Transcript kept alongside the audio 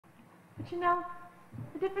But you know,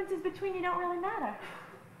 the differences between you don't really matter.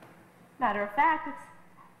 Matter of fact, it's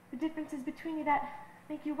the differences between you that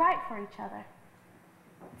make you right for each other.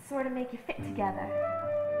 That sort of make you fit together.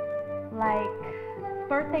 Like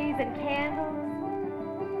birthdays and candles,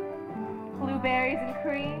 blueberries and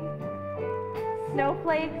cream,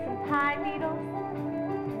 snowflakes and pine needles.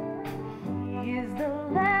 He is the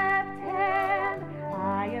left hand,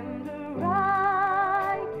 I am the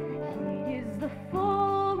right. He is the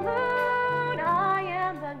full moon, I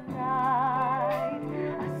am the night.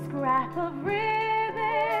 A scrap of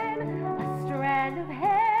ribbon, a strand of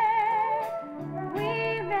hair,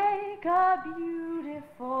 we make a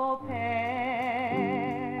beautiful pair.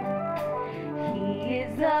 He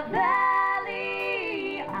is the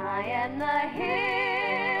valley, I am the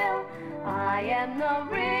hill, I am the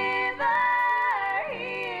river, he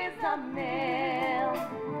is the mill.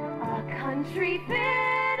 A country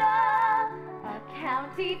fiddle, a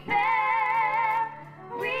county fair,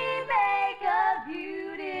 we make a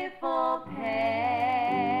beautiful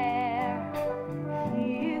pair.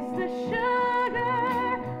 He is the sugar,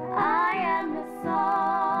 I am the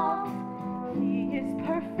salt. He is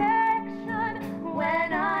perfection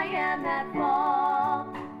when I am at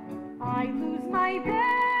fault. I lose my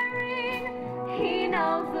bearing, he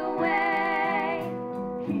knows the way.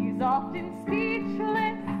 He's often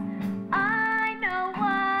speechless, I know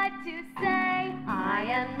what to say. I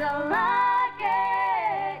am the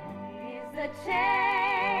locket, he is the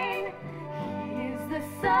chain. He is the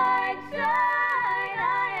sunshine,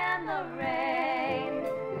 I am the rain.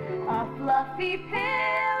 A fluffy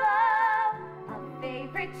pillow, a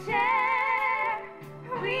favorite chair,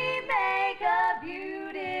 we make a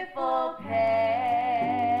beautiful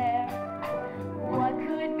pair. What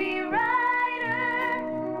could be righter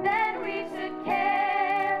than we should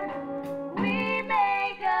care? We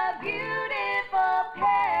make a beautiful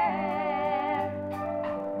pair.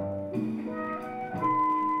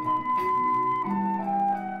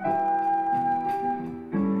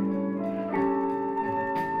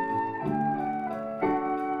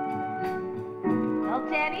 Well,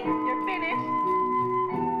 Jenny, you're finished.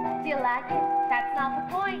 Do you like it? That's not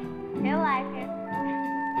the point. He'll like it.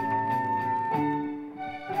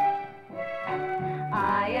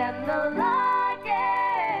 I am the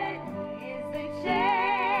locket, he is the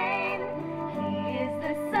chain. He is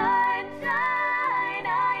the sunshine,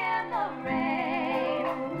 I am the rain.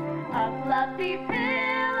 A fluffy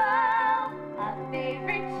pillow, a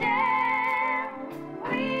favorite chair,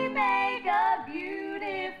 we make a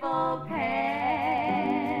beautiful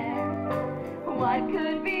pair. What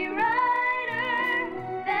could be right?